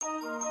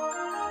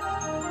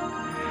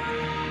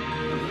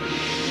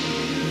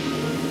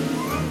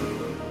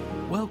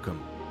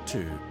Welcome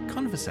to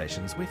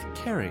Conversations with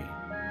Kerry,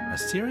 a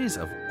series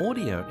of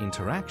audio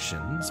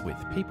interactions with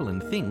people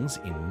and things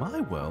in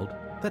my world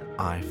that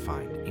I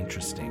find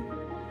interesting.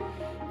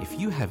 If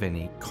you have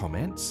any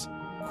comments,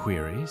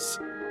 queries,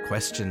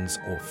 questions,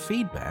 or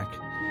feedback,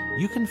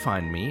 you can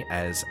find me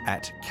as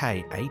at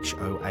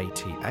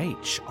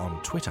KHOATH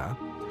on Twitter,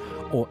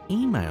 or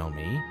email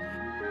me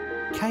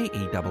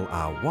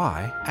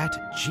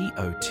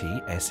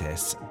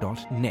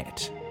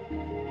KERRY@GOTSS.net.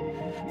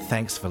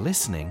 Thanks for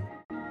listening,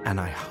 and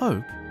I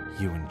hope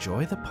you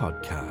enjoy the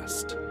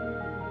podcast.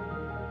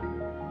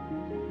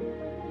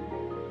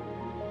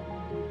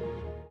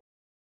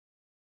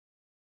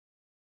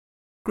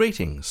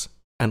 Greetings,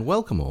 and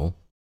welcome all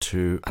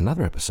to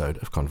another episode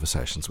of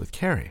Conversations with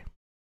Kerry.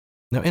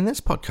 Now, in this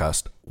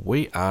podcast,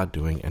 we are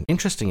doing an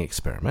interesting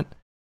experiment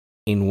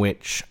in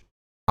which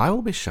I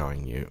will be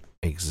showing you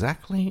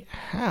exactly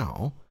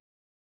how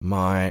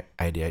my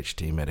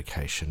ADHD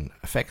medication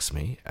affects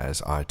me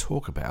as I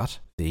talk about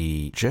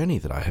the journey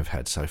that I have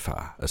had so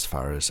far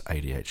as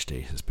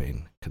ADHD has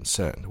been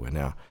concerned. We're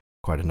now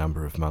quite a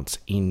number of months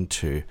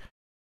into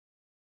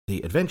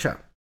the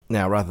adventure.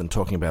 Now, rather than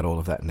talking about all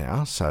of that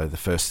now, so the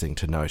first thing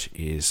to note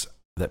is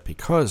that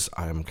because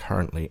I am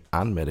currently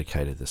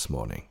unmedicated this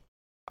morning,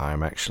 I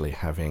am actually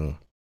having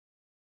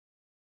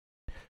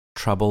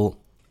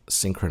trouble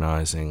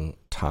synchronizing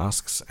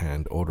tasks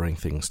and ordering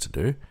things to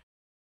do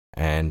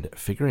and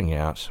figuring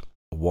out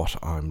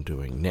what I'm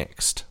doing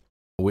next,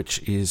 which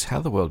is how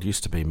the world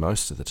used to be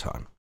most of the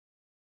time.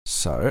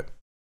 So,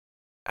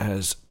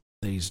 as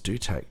these do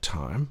take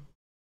time,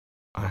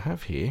 I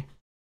have here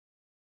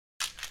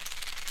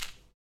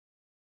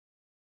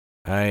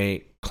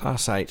a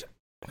Class 8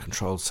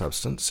 controlled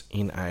substance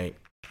in a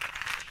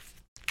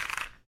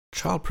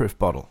childproof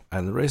bottle.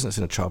 And the reason it's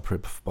in a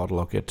childproof bottle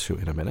I'll get to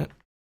in a minute.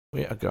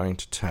 I'm going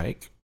to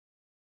take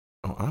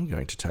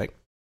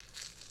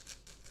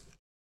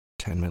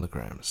 10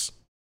 milligrams,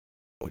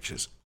 which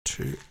is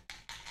 2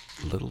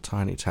 little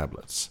tiny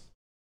tablets.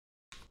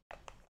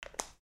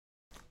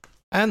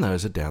 And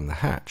those are down the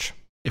hatch.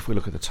 If we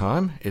look at the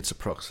time, it's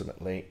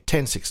approximately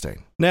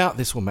 10:16. Now,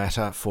 this will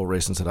matter for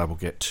reasons that I will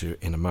get to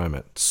in a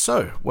moment.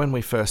 So, when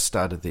we first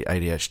started the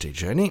ADHD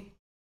journey,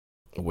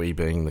 we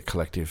being the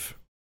collective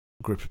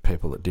group of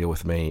people that deal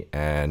with me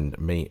and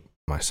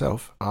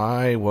myself,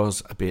 I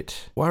was a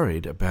bit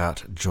worried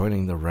about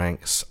joining the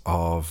ranks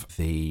of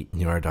the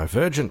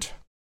neurodivergent.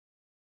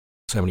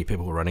 So many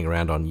people were running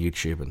around on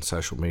YouTube and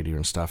social media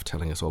and stuff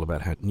telling us all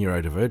about how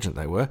neurodivergent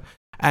they were,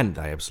 and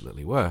they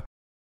absolutely were.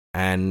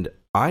 And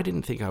I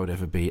didn't think I would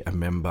ever be a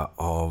member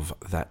of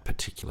that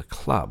particular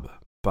club.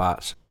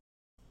 But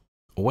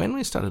when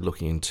we started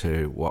looking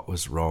into what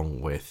was wrong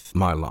with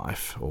my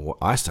life, or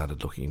I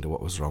started looking into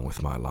what was wrong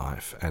with my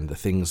life and the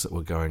things that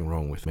were going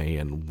wrong with me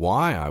and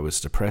why I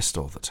was depressed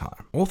all the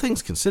time, all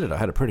things considered, I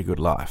had a pretty good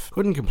life.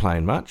 Couldn't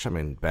complain much. I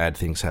mean, bad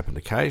things happened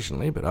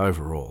occasionally, but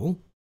overall,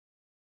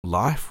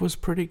 life was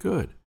pretty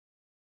good.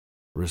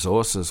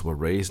 Resources were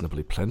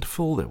reasonably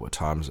plentiful. There were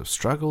times of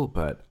struggle,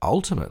 but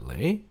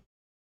ultimately,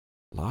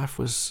 life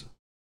was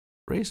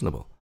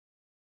reasonable.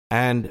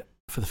 And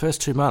for the first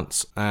 2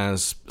 months,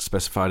 as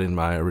specified in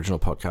my original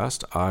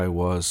podcast, I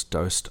was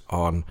dosed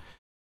on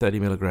 30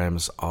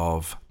 milligrams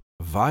of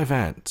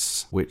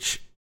Vyvanse,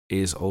 which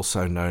is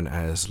also known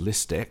as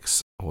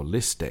Lisdex or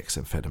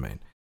lisdexamphetamine.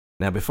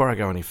 Now, before I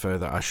go any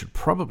further, I should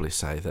probably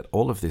say that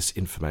all of this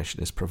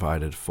information is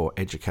provided for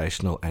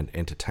educational and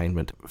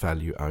entertainment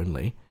value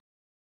only.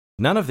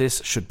 None of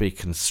this should be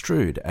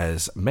construed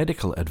as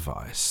medical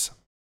advice,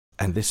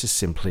 and this is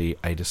simply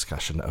a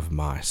discussion of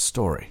my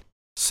story.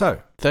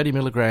 So, 30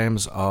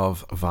 milligrams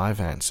of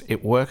Vyvanse,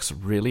 it works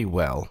really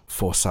well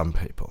for some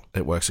people.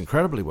 It works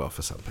incredibly well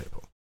for some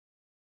people.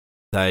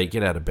 They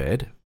get out of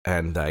bed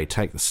and they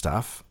take the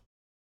stuff,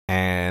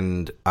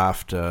 and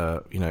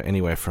after,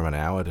 anywhere from an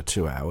hour to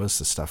 2 hours,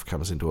 the stuff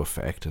comes into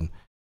effect, and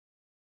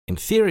in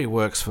theory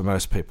works for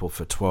most people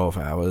for 12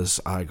 hours.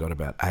 I got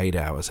about 8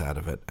 hours out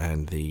of it,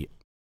 and the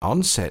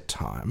onset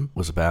time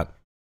was about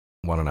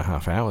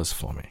 1.5 hours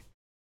for me.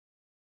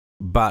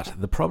 But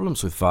the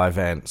problems with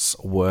Vyvanse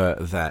were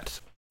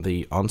that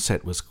the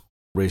onset was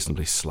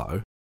reasonably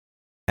slow,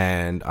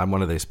 and I'm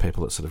one of these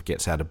people that sort of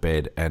gets out of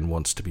bed and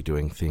wants to be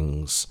doing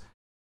things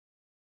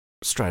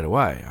straight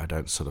away. I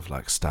don't sort of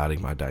like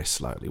starting my day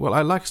slowly. Well,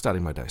 I like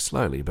starting my day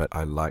slowly, but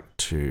I like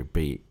to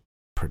be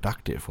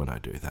productive when I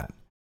do that.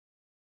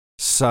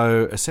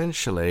 So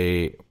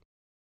essentially,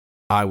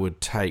 I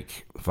would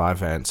take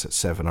Vyvanse at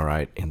 7 or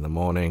 8 in the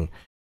morning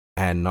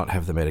and not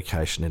have the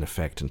medication in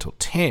effect until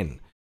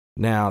 10.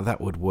 Now, that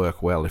would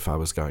work well if I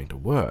was going to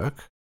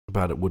work,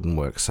 but it wouldn't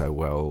work so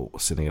well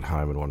sitting at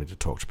home and wanting to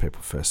talk to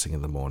people first thing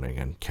in the morning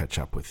and catch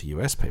up with the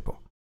US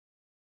people.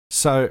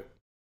 So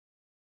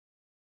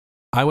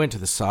I went to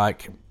the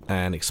psych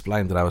and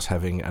explained that I was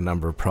having a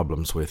number of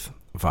problems with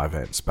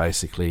Vyvanse,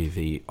 basically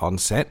the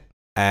onset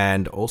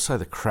and also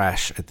the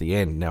crash at the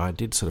end. Now, I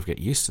did sort of get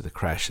used to the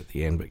crash at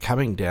the end, but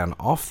coming down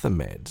off the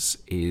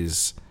meds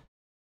is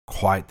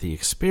quite the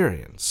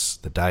experience.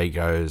 The day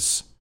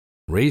goes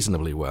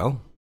reasonably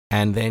well.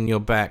 And then you're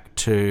back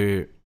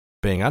to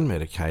being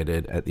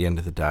unmedicated at the end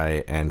of the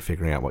day and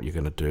figuring out what you're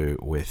going to do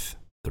with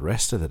the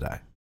rest of the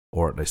day,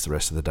 or at least the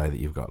rest of the day that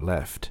you've got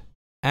left.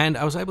 And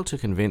I was able to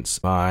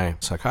convince my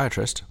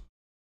psychiatrist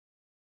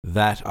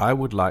that I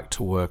would like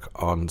to work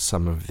on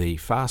some of the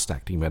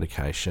fast-acting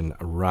medication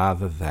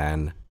rather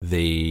than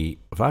the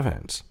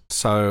Vyvanse.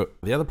 So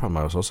the other problem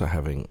I was also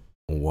having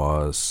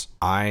was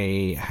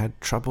I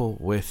had trouble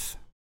with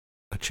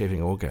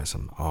achieving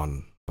orgasm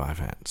on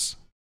Vyvanse.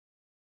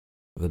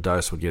 The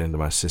dose would get into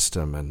my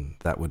system, and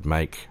that would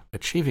make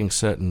achieving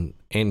certain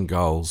end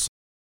goals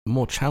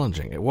more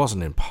challenging. It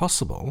wasn't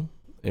impossible,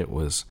 it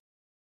was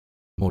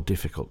more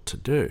difficult to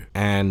do.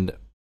 And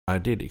I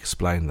did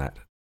explain that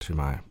to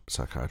my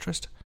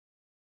psychiatrist,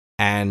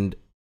 and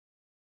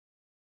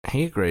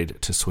he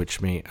agreed to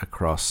switch me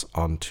across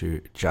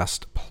onto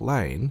just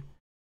plain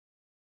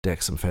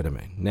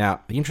dexamphetamine.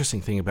 Now, the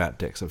interesting thing about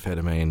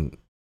dexamphetamine,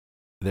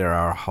 there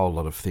are a whole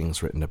lot of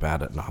things written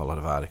about it and a whole lot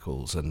of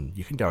articles, and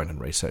you can go in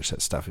and research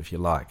that stuff if you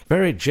like.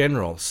 Very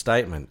general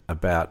statement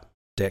about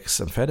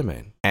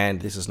dexamphetamine, and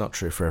this is not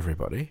true for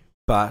everybody,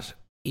 but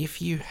if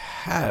you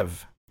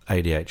have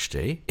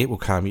ADHD, it will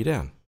calm you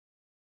down.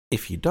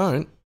 If you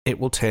don't, it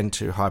will tend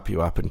to hype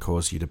you up and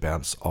cause you to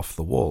bounce off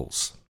the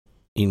walls,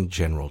 in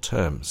general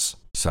terms.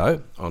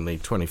 So, on the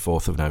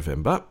 24th of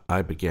November,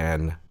 I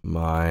began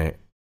my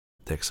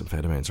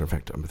dexamphetamines, or in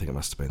fact, I think it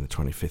must have been the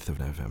 25th of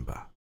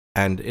November.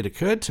 And it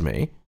occurred to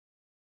me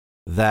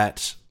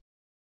that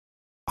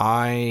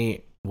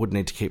I would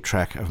need to keep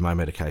track of my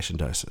medication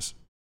doses,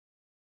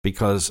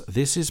 because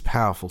this is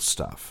powerful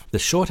stuff. The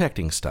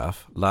short-acting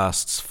stuff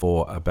lasts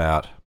for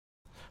about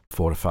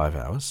 4 to 5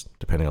 hours,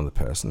 depending on the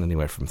person,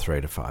 anywhere from 3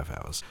 to 5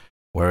 hours.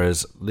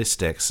 Whereas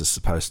Listex is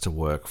supposed to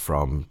work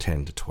from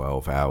 10 to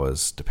 12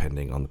 hours,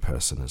 depending on the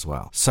person as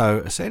well. So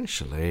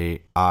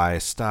essentially, I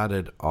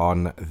started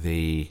on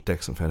the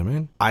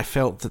dexamphetamine. I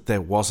felt that there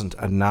wasn't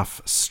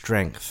enough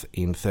strength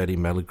in 30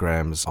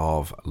 milligrams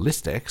of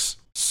Listex,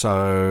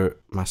 so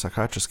my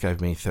psychiatrist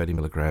gave me 30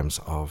 milligrams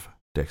of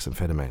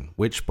dexamphetamine,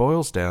 which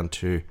boils down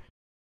to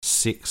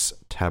 6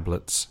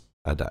 tablets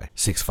a day.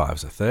 6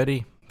 5s are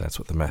 30. That's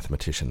what the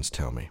mathematicians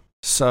tell me.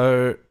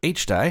 So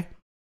each day,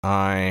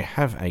 I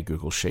have a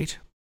Google Sheet,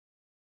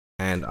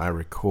 and I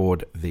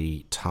record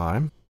the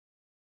time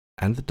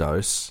and the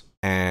dose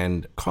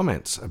and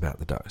comments about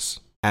the dose.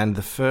 And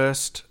the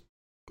first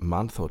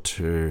month or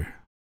two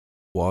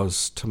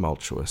was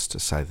tumultuous, to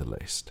say the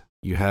least.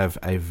 You have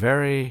a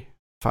very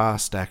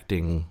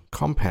fast-acting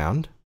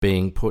compound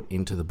being put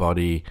into the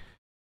body,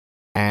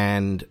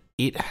 and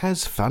it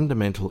has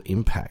fundamental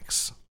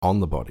impacts on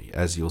the body,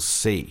 as you'll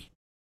see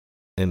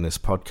in this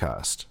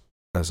podcast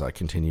as I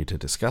continue to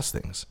discuss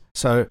things.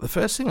 So the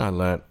first thing I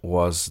learnt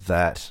was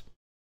that,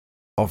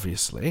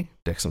 obviously,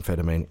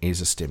 dexamphetamine is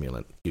a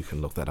stimulant. You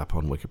can look that up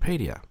on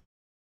Wikipedia.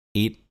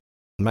 It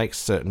makes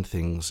certain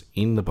things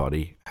in the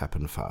body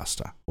happen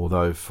faster,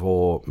 although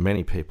for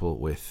many people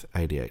with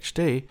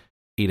ADHD,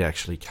 it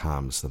actually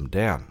calms them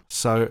down.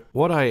 So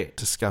what I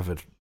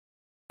discovered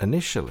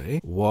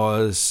initially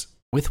was,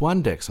 with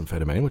one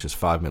dexamphetamine, which is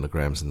 5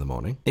 milligrams in the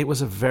morning, it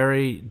was a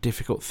very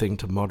difficult thing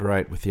to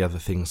moderate with the other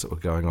things that were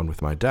going on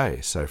with my day.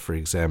 So, for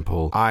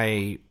example,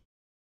 I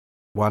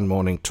one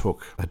morning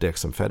took a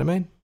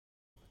dexamphetamine,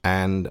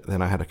 and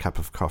then I had a cup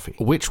of coffee,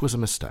 which was a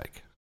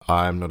mistake.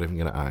 I'm not even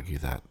going to argue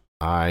that.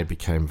 I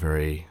became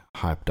very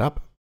hyped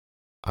up.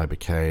 I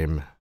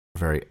became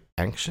very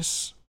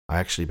anxious. I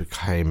actually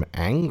became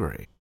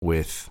angry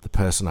with the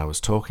person I was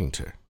talking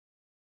to.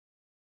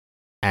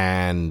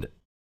 And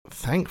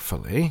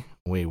thankfully,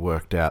 we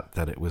worked out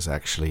that it was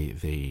actually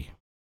the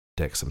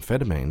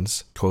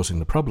dexamphetamines causing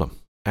the problem.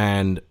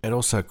 And it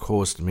also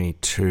caused me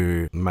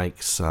to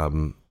make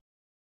some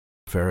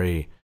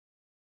very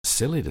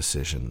silly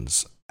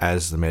decisions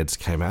as the meds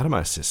came out of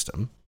my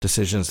system,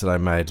 decisions that I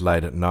made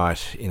late at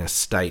night in a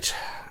state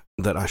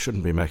that I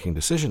shouldn't be making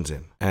decisions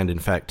in. And in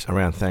fact,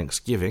 around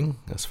Thanksgiving,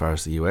 as far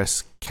as the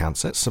US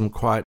counts it, some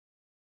quite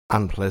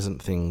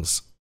unpleasant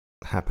things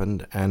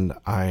happened, and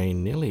I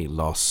nearly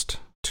lost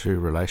 2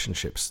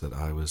 relationships that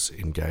I was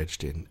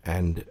engaged in.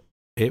 And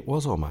it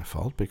was all my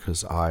fault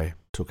because I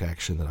took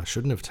action that I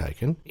shouldn't have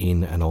taken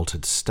in an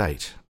altered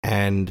state.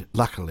 And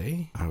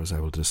luckily, I was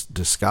able to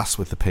discuss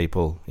with the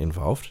people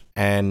involved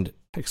and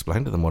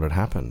explain to them what had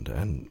happened.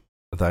 And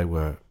they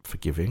were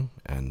forgiving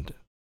and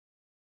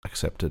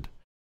accepted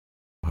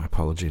my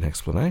apology and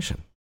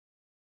explanation,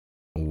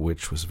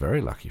 which was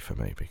very lucky for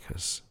me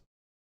because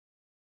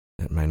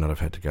it may not have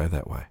had to go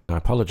that way. I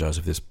apologise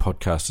if this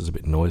podcast is a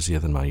bit noisier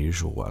than my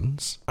usual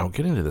ones. I'll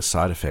get into the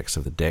side effects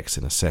of the Dex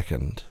in a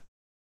second,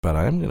 but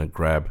I am going to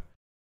grab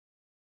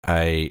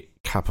a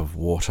cup of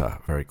water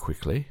very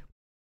quickly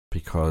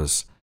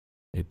because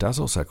it does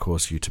also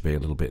cause you to be a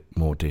little bit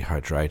more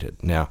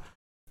dehydrated. Now,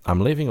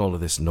 I'm leaving all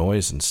of this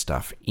noise and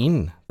stuff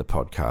in the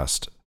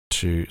podcast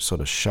to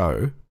sort of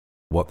show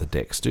what the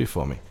Dex do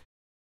for me.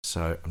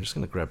 So I'm just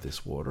going to grab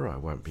this water. I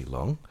won't be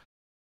long.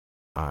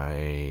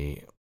 I'll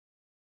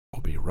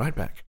be right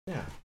back.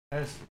 Now,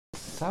 as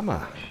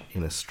summer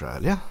in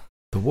Australia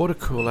The water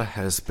cooler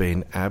has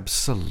been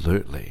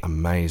absolutely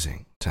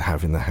amazing to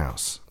have in the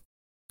house.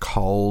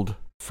 Cold,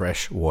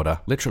 fresh water,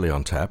 literally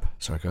on tap.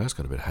 Sorry guys,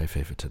 got a bit of hay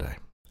fever today.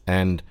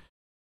 And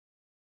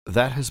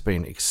that has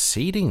been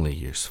exceedingly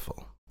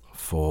useful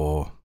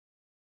for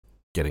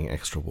getting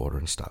extra water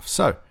and stuff.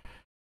 So,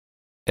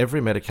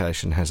 every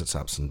medication has its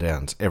ups and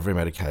downs. Every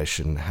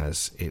medication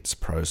has its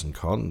pros and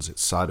cons,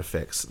 its side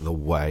effects, the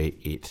way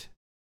it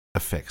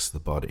affects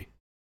the body.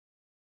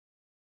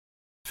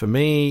 For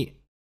me,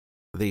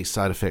 the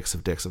side effects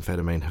of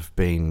dexamphetamine have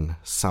been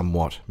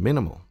somewhat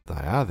minimal. They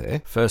are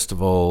there. First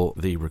of all,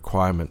 the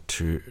requirement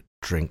to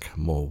drink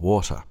more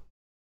water.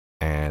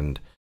 And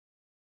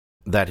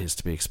that is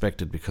to be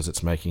expected because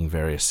it's making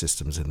various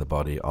systems in the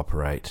body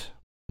operate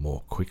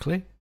more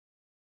quickly.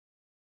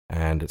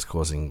 And it's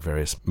causing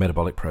various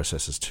metabolic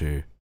processes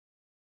to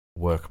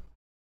work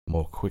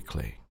more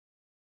quickly.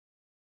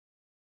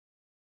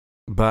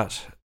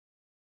 But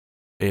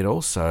it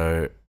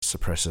also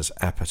suppresses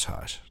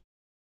appetite.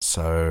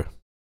 So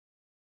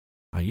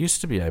I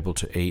used to be able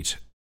to eat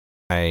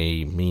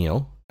a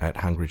meal at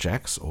Hungry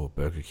Jack's or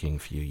Burger King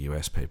for you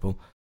US people,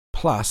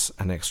 plus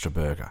an extra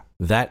burger.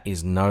 That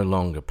is no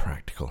longer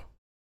practical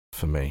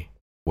for me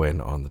when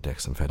on the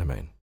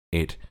dexamphetamine.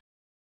 It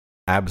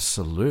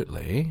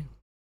absolutely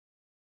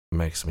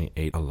makes me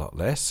eat a lot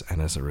less,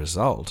 and as a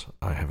result,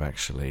 I have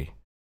actually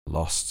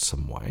lost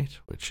some weight,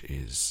 which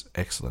is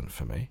excellent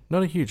for me.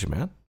 Not a huge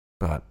amount,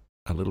 but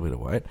a little bit of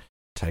weight.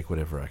 Take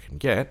whatever I can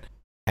get.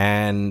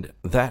 And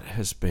that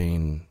has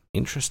been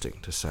interesting,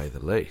 to say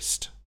the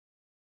least,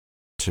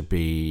 to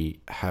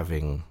be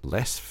having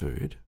less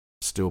food,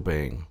 still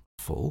being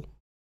full,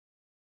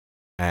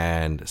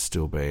 and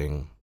still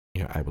being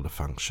able to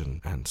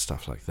function and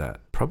stuff like that.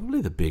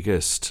 Probably the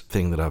biggest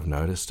thing that I've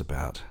noticed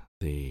about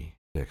the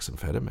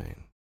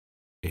dexamphetamine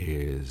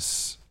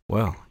is,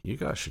 well, you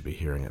guys should be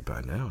hearing it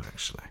by now,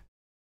 actually.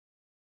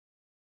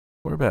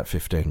 We're about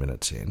 15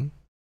 minutes in,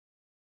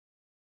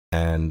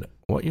 and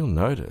what you'll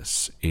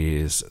notice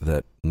is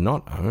that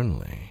not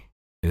only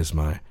is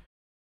my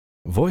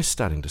voice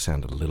starting to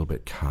sound a little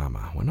bit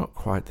calmer, we're not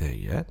quite there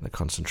yet, the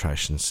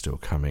concentration's still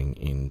coming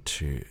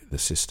into the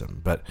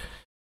system, but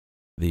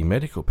the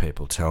medical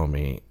people tell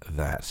me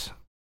that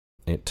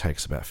it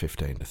takes about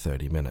 15 to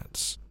 30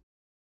 minutes.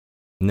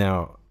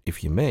 Now,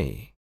 if you're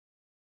me,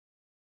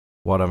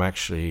 what I'm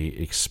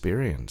actually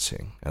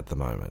experiencing at the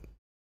moment,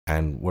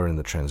 and we're in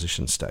the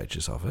transition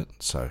stages of it,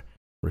 so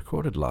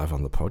recorded live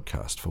on the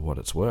podcast for what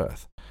it's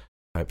worth.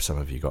 Hope some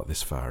of you got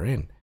this far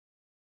in.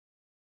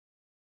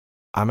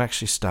 I'm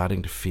actually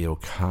starting to feel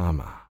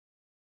calmer.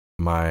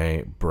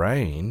 My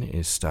brain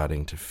is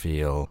starting to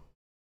feel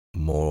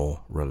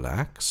more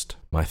relaxed.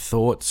 My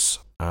thoughts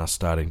are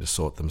starting to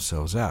sort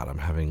themselves out. I'm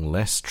having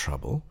less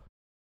trouble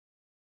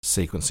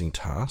sequencing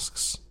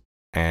tasks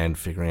and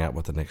figuring out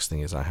what the next thing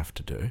is I have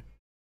to do.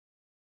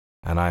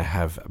 And I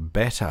have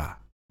better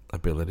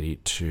ability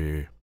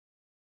to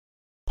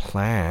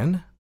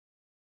plan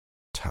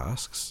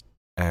tasks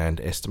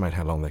and estimate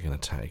how long they're going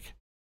to take.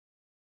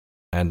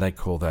 And they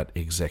call that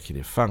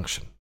executive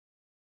function,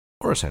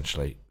 or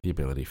essentially the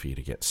ability for you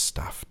to get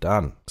stuff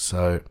done.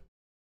 So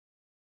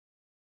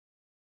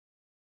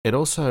it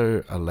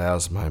also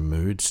allows my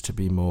moods to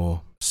be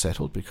more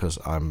settled because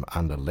I'm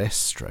under less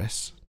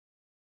stress.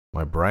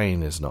 My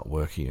brain is not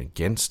working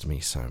against me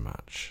so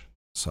much.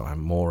 So I'm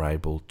more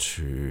able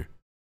to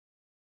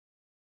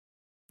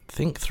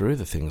think through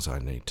the things I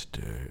need to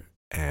do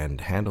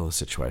and handle the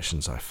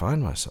situations I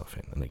find myself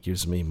in. And it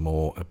gives me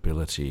more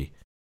ability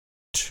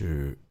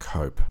to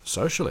cope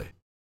socially.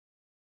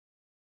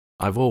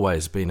 I've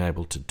always been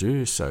able to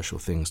do social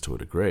things to a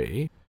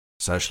degree.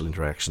 Social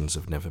interactions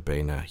have never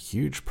been a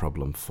huge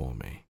problem for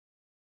me,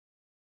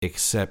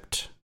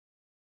 except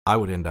I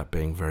would end up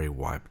being very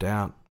wiped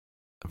out,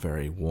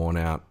 very worn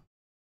out,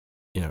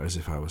 as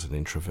if I was an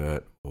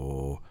introvert,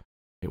 or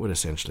it would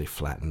essentially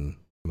flatten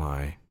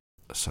my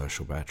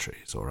social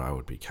batteries, or I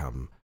would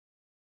become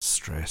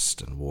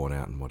stressed and worn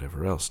out and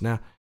whatever else. Now,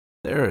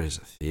 there is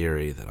a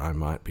theory that I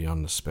might be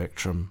on the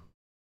spectrum,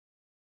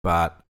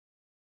 but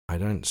I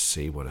don't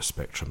see what a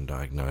spectrum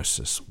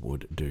diagnosis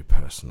would do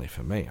personally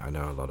for me. I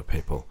know a lot of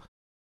people,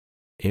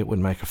 it would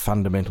make a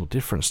fundamental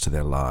difference to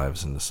their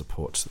lives and the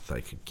supports that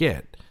they could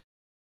get.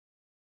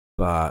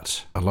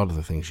 But a lot of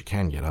the things you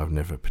can get, I've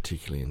never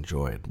particularly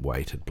enjoyed.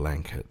 Weighted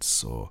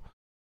blankets or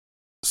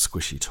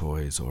squishy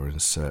toys, or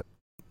insert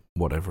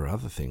whatever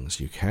other things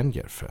you can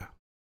get for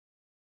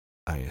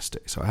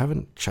ASD. So I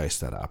haven't chased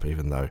that up,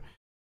 even though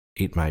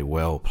it may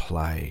well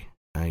play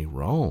a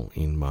role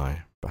in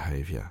my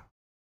behaviour.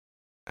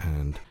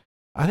 And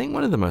I think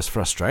one of the most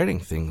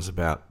frustrating things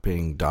about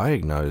being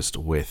diagnosed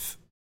with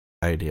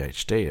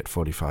ADHD at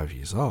 45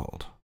 years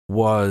old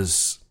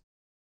was,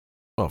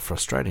 well,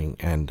 frustrating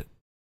and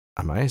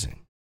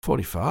amazing.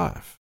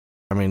 45.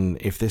 I mean,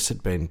 if this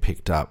had been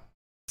picked up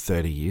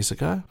 30 years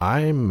ago,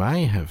 I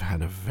may have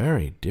had a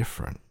very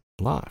different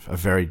life, a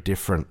very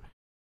different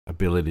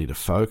ability to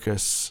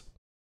focus,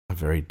 a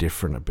very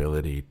different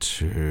ability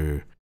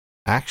to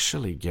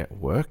actually get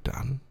work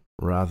done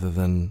rather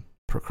than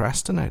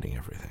procrastinating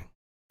everything.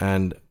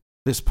 And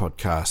this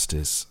podcast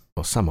is,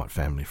 well, somewhat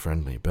family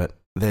friendly, but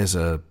there's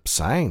a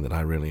saying that I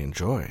really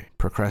enjoy.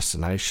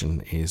 Procrastination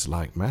is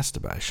like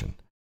masturbation.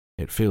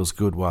 It feels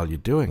good while you're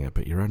doing it,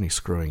 but you're only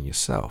screwing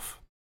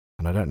yourself.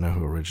 And I don't know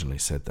who originally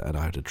said that.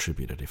 I'd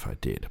attribute it if I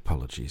did.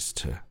 Apologies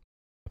to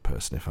the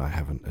person if I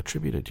haven't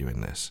attributed you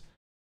in this.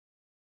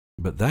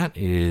 But that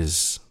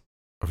is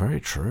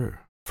very true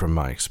from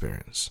my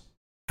experience.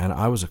 And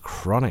I was a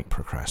chronic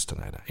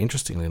procrastinator.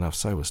 Interestingly enough,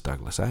 so was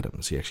Douglas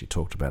Adams. He actually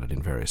talked about it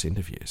in various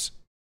interviews.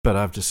 But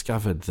I've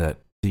discovered that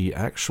the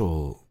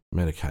actual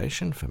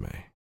medication for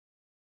me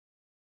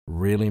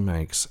really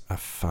makes a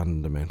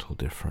fundamental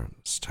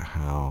difference to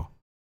how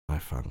I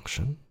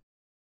function,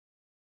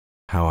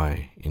 how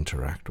I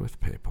interact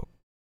with people,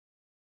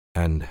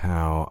 and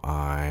how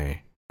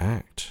I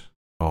act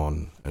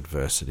on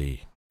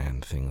adversity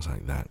and things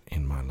like that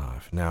in my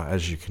life. Now,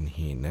 as you can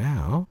hear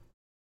now,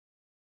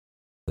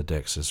 the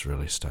DEX is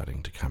really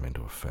starting to come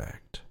into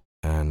effect,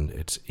 and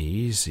it's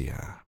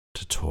easier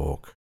to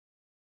talk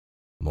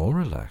more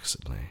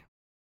relaxedly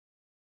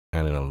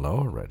and in a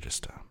lower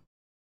register.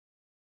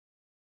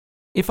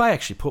 If I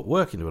actually put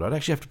work into it, I'd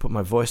actually have to put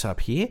my voice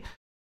up here.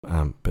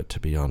 But to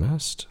be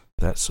honest,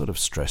 that sort of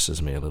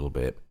stresses me a little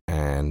bit,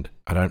 and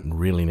I don't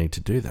really need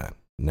to do that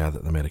now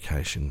that the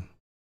medication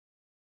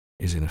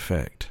is in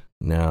effect.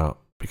 Now,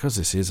 because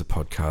this is a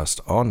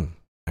podcast on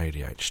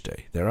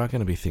ADHD, there are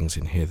going to be things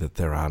in here that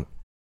there aren't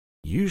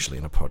usually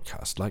in a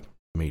podcast, like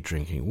me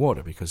drinking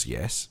water, because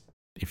yes,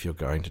 if you're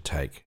going to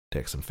take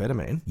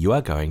dexamphetamine, you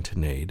are going to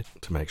need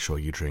to make sure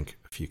you drink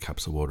a few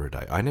cups of water a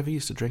day. I never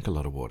used to drink a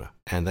lot of water,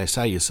 and they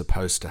say you're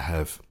supposed to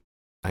have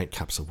 8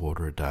 cups of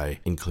water a day,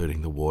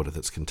 including the water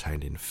that's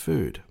contained in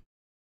food,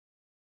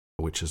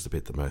 which is the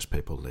bit that most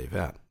people leave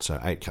out.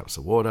 So 8 cups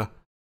of water,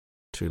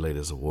 2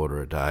 litres of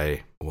water a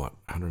day,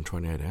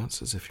 128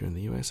 ounces if you're in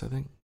the US, I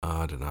think?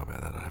 I don't know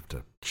about that, I'd have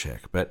to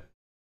check, but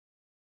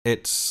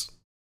it's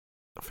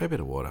a fair bit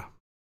of water.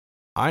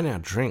 I now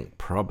drink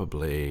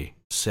probably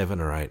 7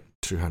 or 8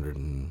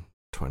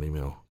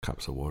 220ml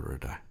cups of water a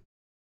day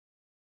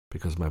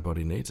because my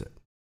body needs it.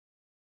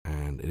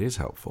 And it is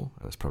helpful,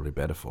 and it's probably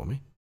better for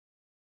me.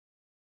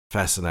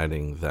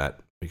 Fascinating that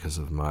because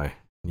of my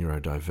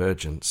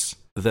neurodivergence,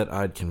 that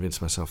I'd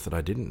convinced myself that I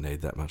didn't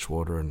need that much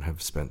water and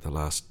have spent the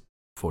last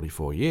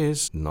 44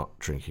 years not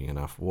drinking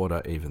enough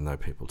water, even though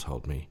people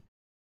told me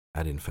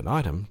ad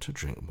infinitum to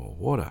drink more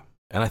water.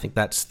 And I think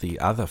that's the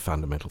other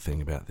fundamental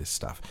thing about this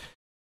stuff.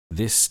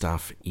 This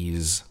stuff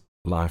is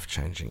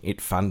life-changing. It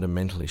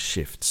fundamentally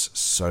shifts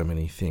so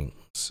many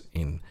things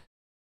in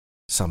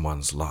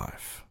someone's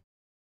life.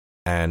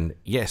 And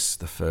yes,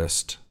 the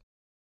first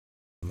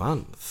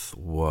month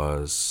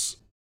was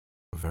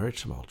very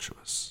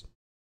tumultuous,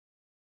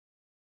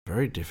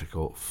 very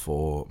difficult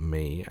for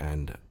me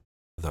and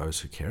those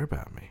who care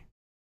about me.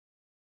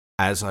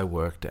 As I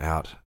worked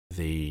out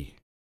the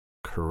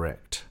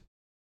correct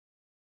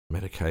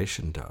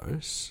medication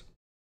dose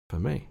for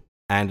me.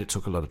 And it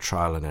took a lot of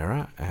trial and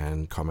error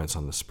and comments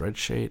on the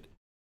spreadsheet.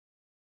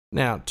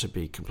 Now, to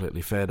be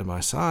completely fair to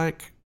my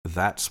psych,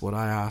 that's what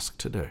I asked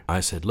to do. I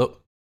said,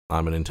 look,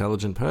 I'm an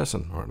intelligent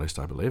person, or at least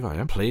I believe I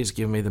am. Please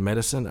give me the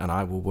medicine and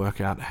I will work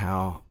out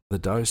how the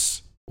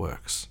dose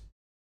works.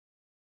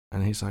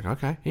 And he's like,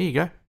 okay, here you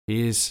go.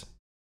 Here's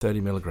 30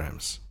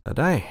 milligrams a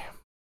day.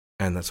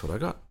 And that's what I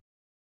got.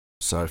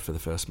 So for the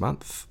first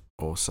month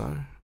or so,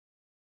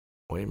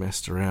 we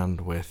messed around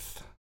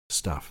with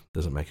stuff.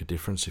 Does it make a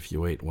difference if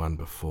you eat one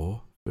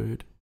before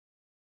food?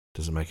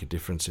 Does it make a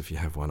difference if you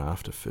have one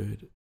after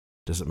food?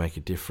 Does it make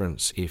a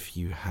difference if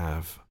you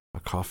have a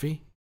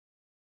coffee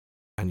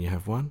and you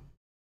have one?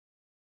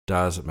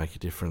 Does it make a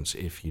difference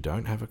if you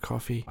don't have a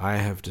coffee? I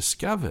have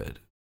discovered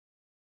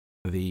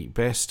the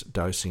best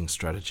dosing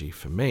strategy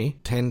for me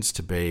tends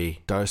to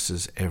be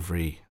doses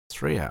every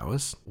 3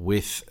 hours,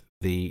 with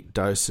the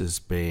doses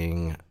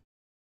being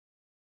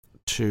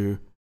 2,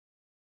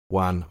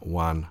 1,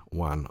 1,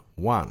 1,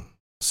 1.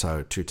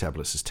 So 2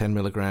 tablets is 10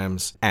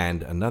 milligrams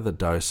and another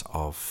dose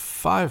of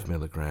 5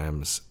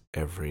 milligrams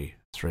every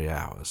 3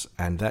 hours.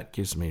 And that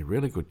gives me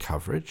really good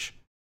coverage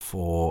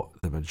for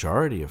the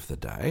majority of the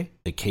day.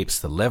 It keeps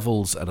the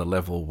levels at a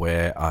level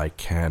where I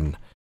can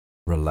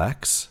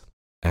relax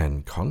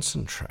and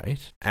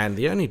concentrate. And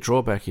the only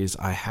drawback is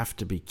I have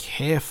to be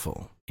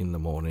careful in the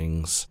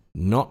mornings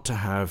not to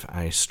have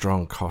a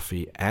strong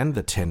coffee and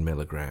the 10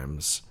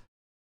 milligrams,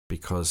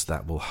 because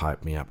that will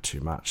hype me up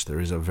too much. There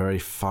is a very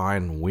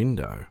fine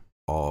window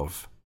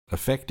of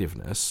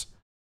effectiveness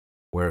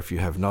where if you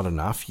have not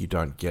enough, you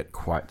don't get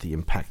quite the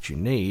impact you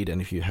need.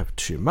 And if you have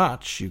too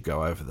much, you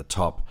go over the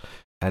top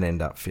and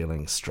end up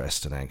feeling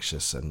stressed and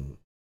anxious and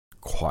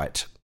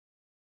quite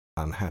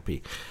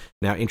unhappy.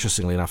 Now,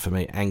 interestingly enough for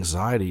me,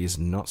 anxiety is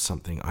not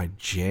something I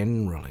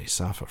generally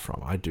suffer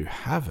from. I do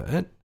have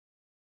it,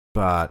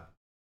 but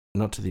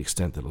not to the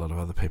extent that a lot of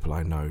other people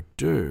I know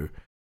do.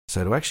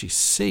 So to actually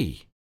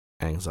see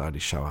anxiety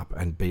show up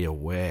and be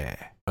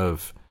aware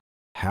of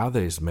how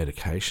these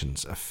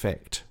medications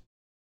affect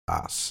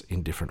us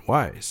in different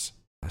ways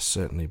has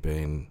certainly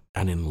been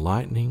an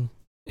enlightening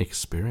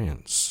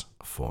experience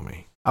for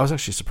me. I was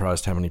actually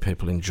surprised how many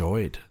people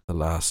enjoyed the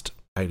last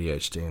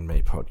ADHD and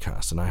Me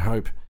podcast, and I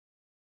hope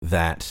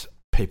that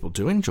people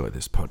do enjoy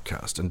this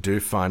podcast and do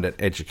find it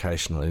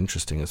educational and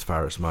interesting as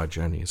far as my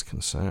journey is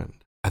concerned.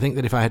 I think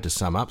that if I had to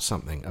sum up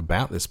something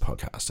about this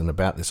podcast and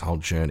about this whole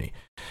journey,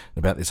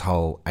 about this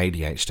whole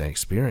ADHD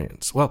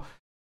experience, well,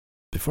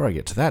 before I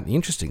get to that, the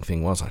interesting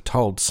thing was I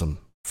told some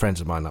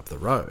friends of mine up the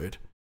road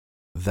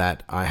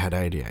that I had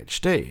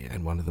ADHD,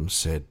 and one of them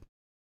said,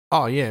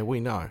 "Oh yeah, we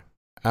know."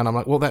 And I'm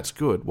like, "Well, that's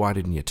good. Why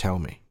didn't you tell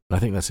me?" And I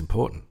think that's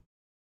important.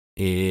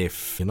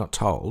 If you're not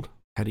told,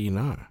 how do you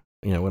know?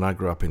 You know, when I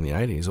grew up in the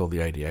 80s, all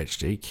the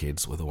ADHD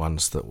kids were the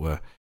ones that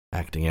were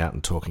acting out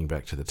and talking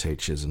back to the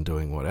teachers and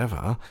doing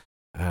whatever,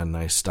 and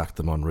they stuck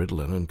them on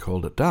Ritalin and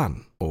called it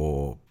done,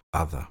 or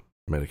other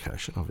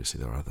medication. Obviously,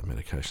 there are other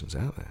medications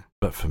out there.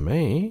 But for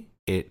me,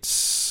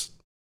 it's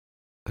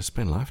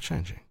been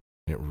life-changing.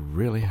 It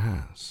really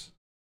has.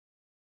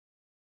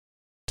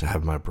 To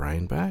have my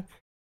brain back,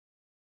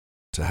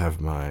 to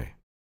have my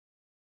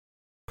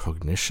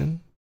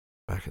cognition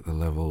back at the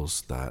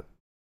levels that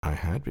I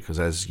had, because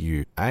as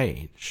you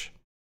age,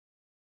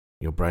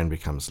 your brain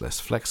becomes less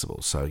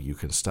flexible. So you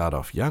can start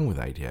off young with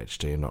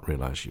ADHD and not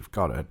realize you've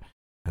got it.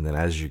 And then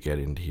as you get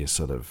into your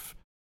sort of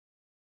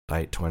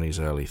late 20s,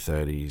 early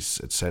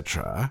 30s,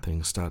 etc.,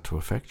 things start to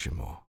affect you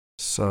more.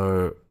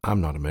 So I'm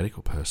not a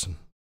medical person.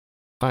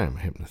 I am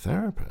a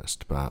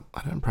hypnotherapist, but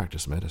I don't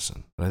practice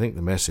medicine. But I think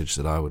the message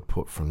that I would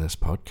put from this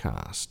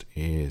podcast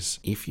is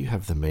if you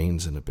have the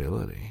means and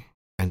ability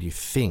and you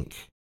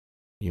think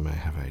you may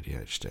have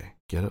ADHD,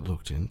 get it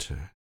looked into.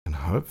 And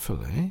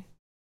hopefully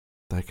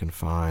they can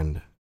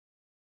find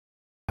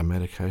a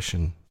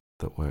medication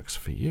that works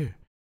for you.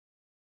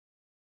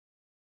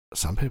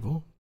 Some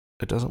people,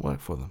 it doesn't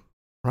work for them,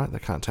 right? They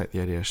can't take the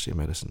ADHD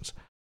medicines.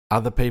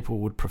 Other people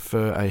would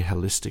prefer a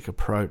holistic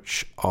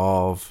approach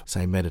of,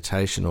 say,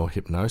 meditation or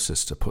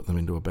hypnosis to put them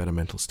into a better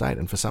mental state.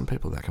 And for some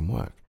people, that can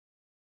work.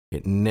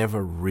 It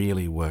never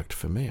really worked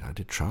for me. I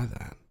did try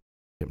that.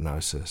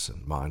 Hypnosis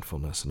and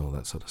mindfulness and all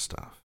that sort of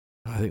stuff.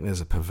 I think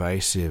there's a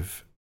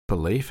pervasive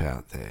belief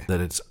out there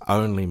that it's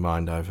only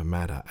mind over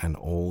matter, and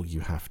all you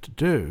have to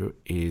do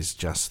is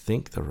just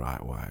think the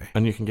right way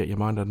and you can get your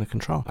mind under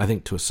control. I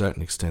think to a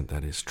certain extent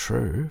that is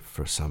true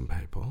for some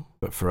people,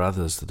 but for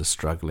others that are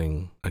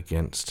struggling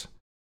against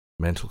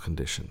mental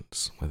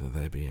conditions, whether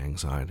they be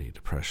anxiety,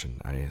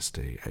 depression,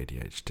 ASD,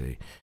 ADHD,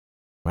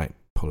 mate,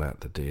 pull out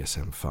the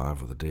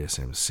DSM-5 or the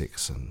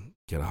DSM-6 and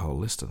get a whole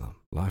list of them.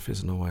 Life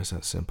isn't always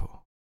that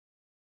simple.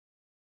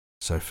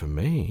 So for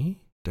me,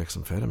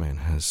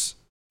 dexamphetamine has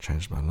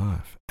changed my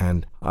life.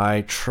 And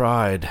I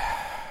tried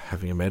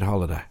having a med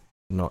holiday,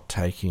 not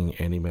taking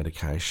any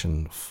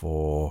medication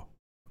for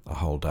a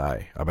whole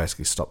day. I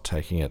basically stopped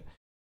taking it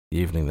the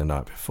evening the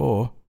night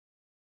before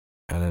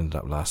and ended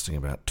up lasting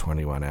about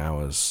 21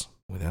 hours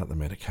without the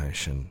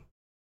medication.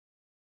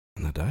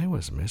 And the day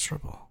was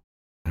miserable.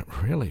 It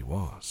really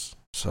was.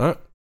 So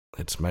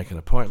let's make an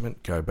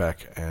appointment, go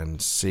back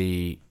and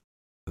see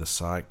the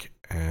psych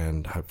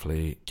and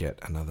hopefully get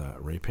another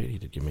repeat. He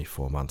did give me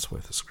 4 months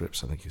worth of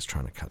scripts. I think he's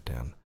trying to cut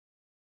down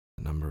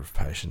the number of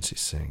patients he's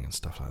seeing and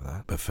stuff like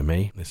that. But for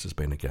me, this has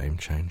been a game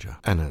changer.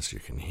 And as you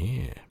can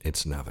hear,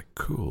 it's now the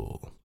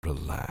cool,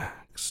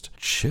 relaxed,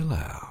 chill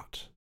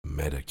out,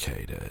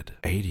 medicated,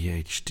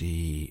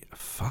 ADHD,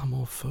 far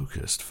more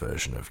focused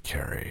version of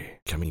Kerry,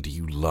 coming to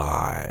you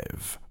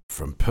live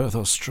from Perth,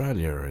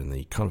 Australia in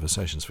the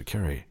Conversations for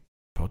Kerry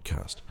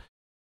podcast.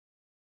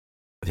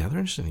 The other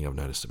interesting thing I've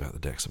noticed about the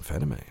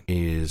dexamphetamine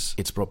is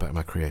it's brought back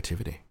my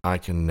creativity. I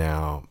can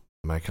now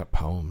make up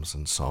poems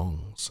and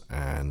songs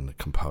and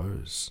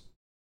compose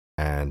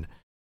and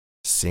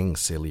sing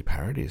silly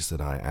parodies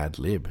that I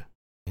ad-lib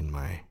in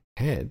my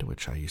head,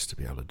 which I used to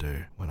be able to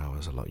do when I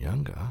was a lot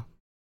younger.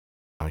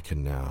 I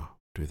can now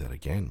do that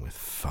again with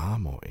far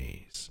more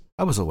ease.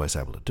 I was always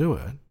able to do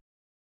it.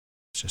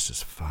 It's just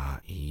as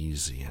far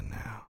easier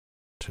now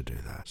to do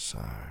that.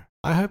 So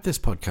I hope this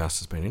podcast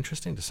has been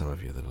interesting to some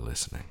of you that are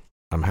listening.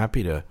 I'm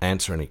happy to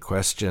answer any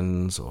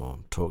questions or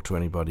talk to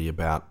anybody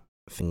about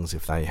things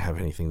if they have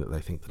anything that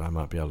they think that I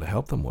might be able to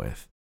help them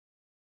with.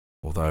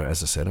 Although,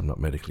 as I said, I'm not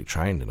medically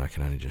trained and I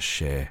can only just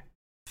share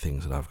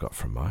things that I've got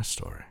from my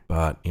story.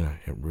 But, you know,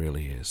 it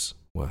really is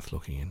worth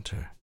looking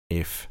into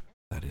if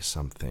that is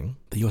something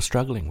that you're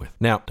struggling with.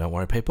 Now, don't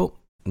worry, people.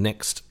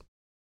 Next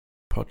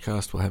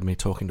podcast will have me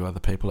talking to other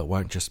people. It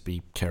won't just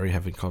be Kerry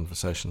having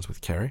conversations with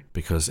Kerry,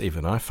 because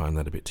even I find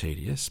that a bit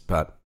tedious.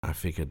 But I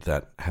figured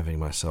that having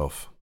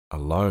myself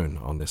alone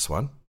on this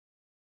one, a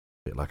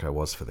bit like I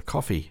was for the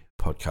coffee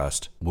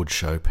podcast, would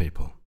show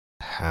people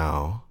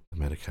how the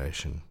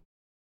medication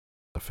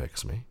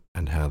affects me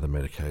and how the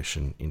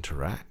medication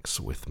interacts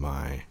with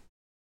my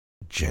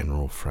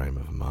general frame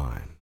of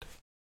mind.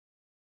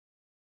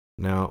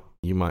 Now,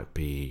 you might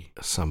be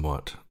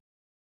somewhat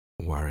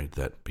worried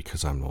that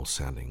because I'm all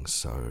sounding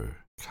so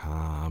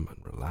calm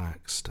and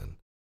relaxed and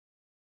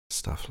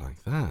stuff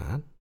like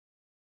that,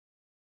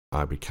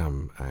 I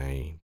become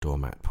a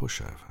doormat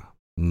pushover.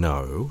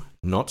 No,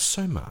 not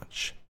so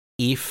much.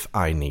 if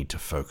I need to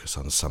focus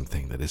on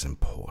something that is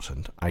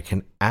important, I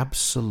can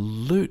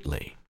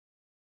absolutely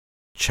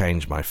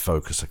change my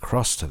focus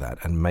across to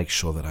that and make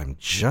sure that I'm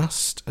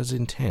just as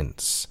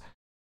intense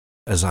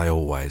as I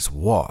always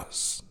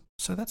was.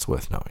 So that's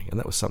worth knowing, and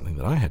that was something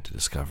that I had to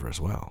discover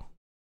as well.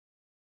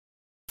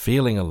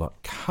 Feeling a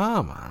lot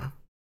calmer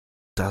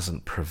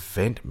doesn't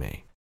prevent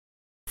me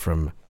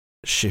from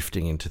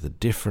shifting into the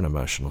different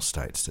emotional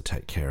states to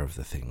take care of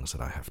the things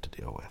that I have to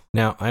deal with.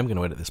 Now, I'm going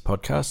to edit this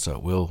podcast, so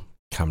it will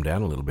come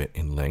down a little bit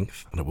in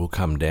length, and it will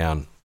come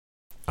down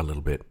a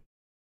little bit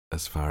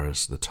as far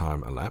as the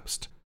time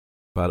elapsed,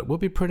 but it will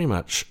be pretty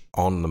much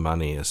on the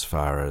money as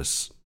far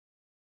as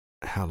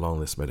how long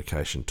this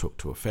medication took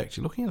to effect.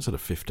 You're looking at sort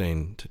of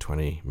 15 to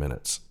 20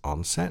 minutes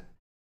onset,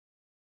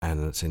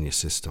 and it's in your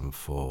system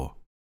for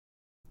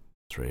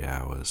 3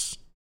 hours,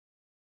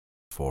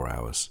 4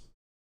 hours.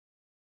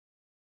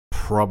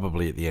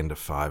 Probably at the end of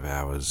 5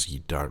 hours,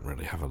 you don't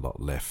really have a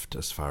lot left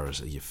as far as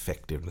the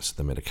effectiveness of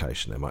the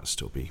medication. There might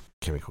still be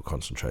chemical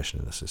concentration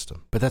in the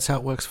system. But that's how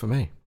it works for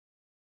me.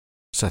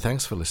 So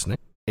thanks for listening.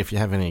 If you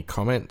have any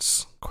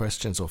comments,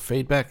 questions, or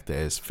feedback,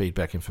 there's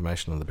feedback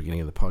information on the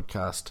beginning of the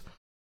podcast,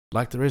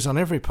 like there is on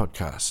every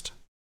podcast.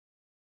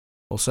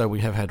 Also, we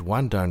have had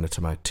one donor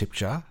to my tip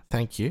jar.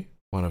 Thank you.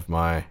 One of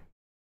my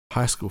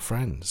high school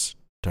friends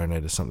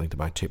donated something to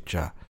my tip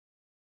jar.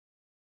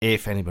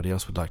 If anybody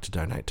else would like to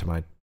donate to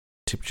my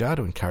tip jar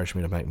to encourage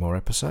me to make more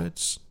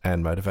episodes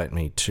and motivate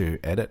me to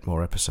edit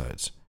more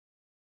episodes,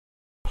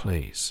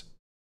 please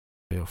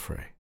feel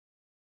free.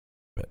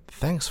 But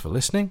thanks for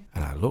listening,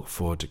 and I look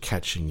forward to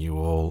catching you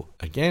all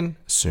again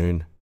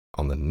soon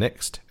on the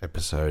next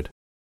episode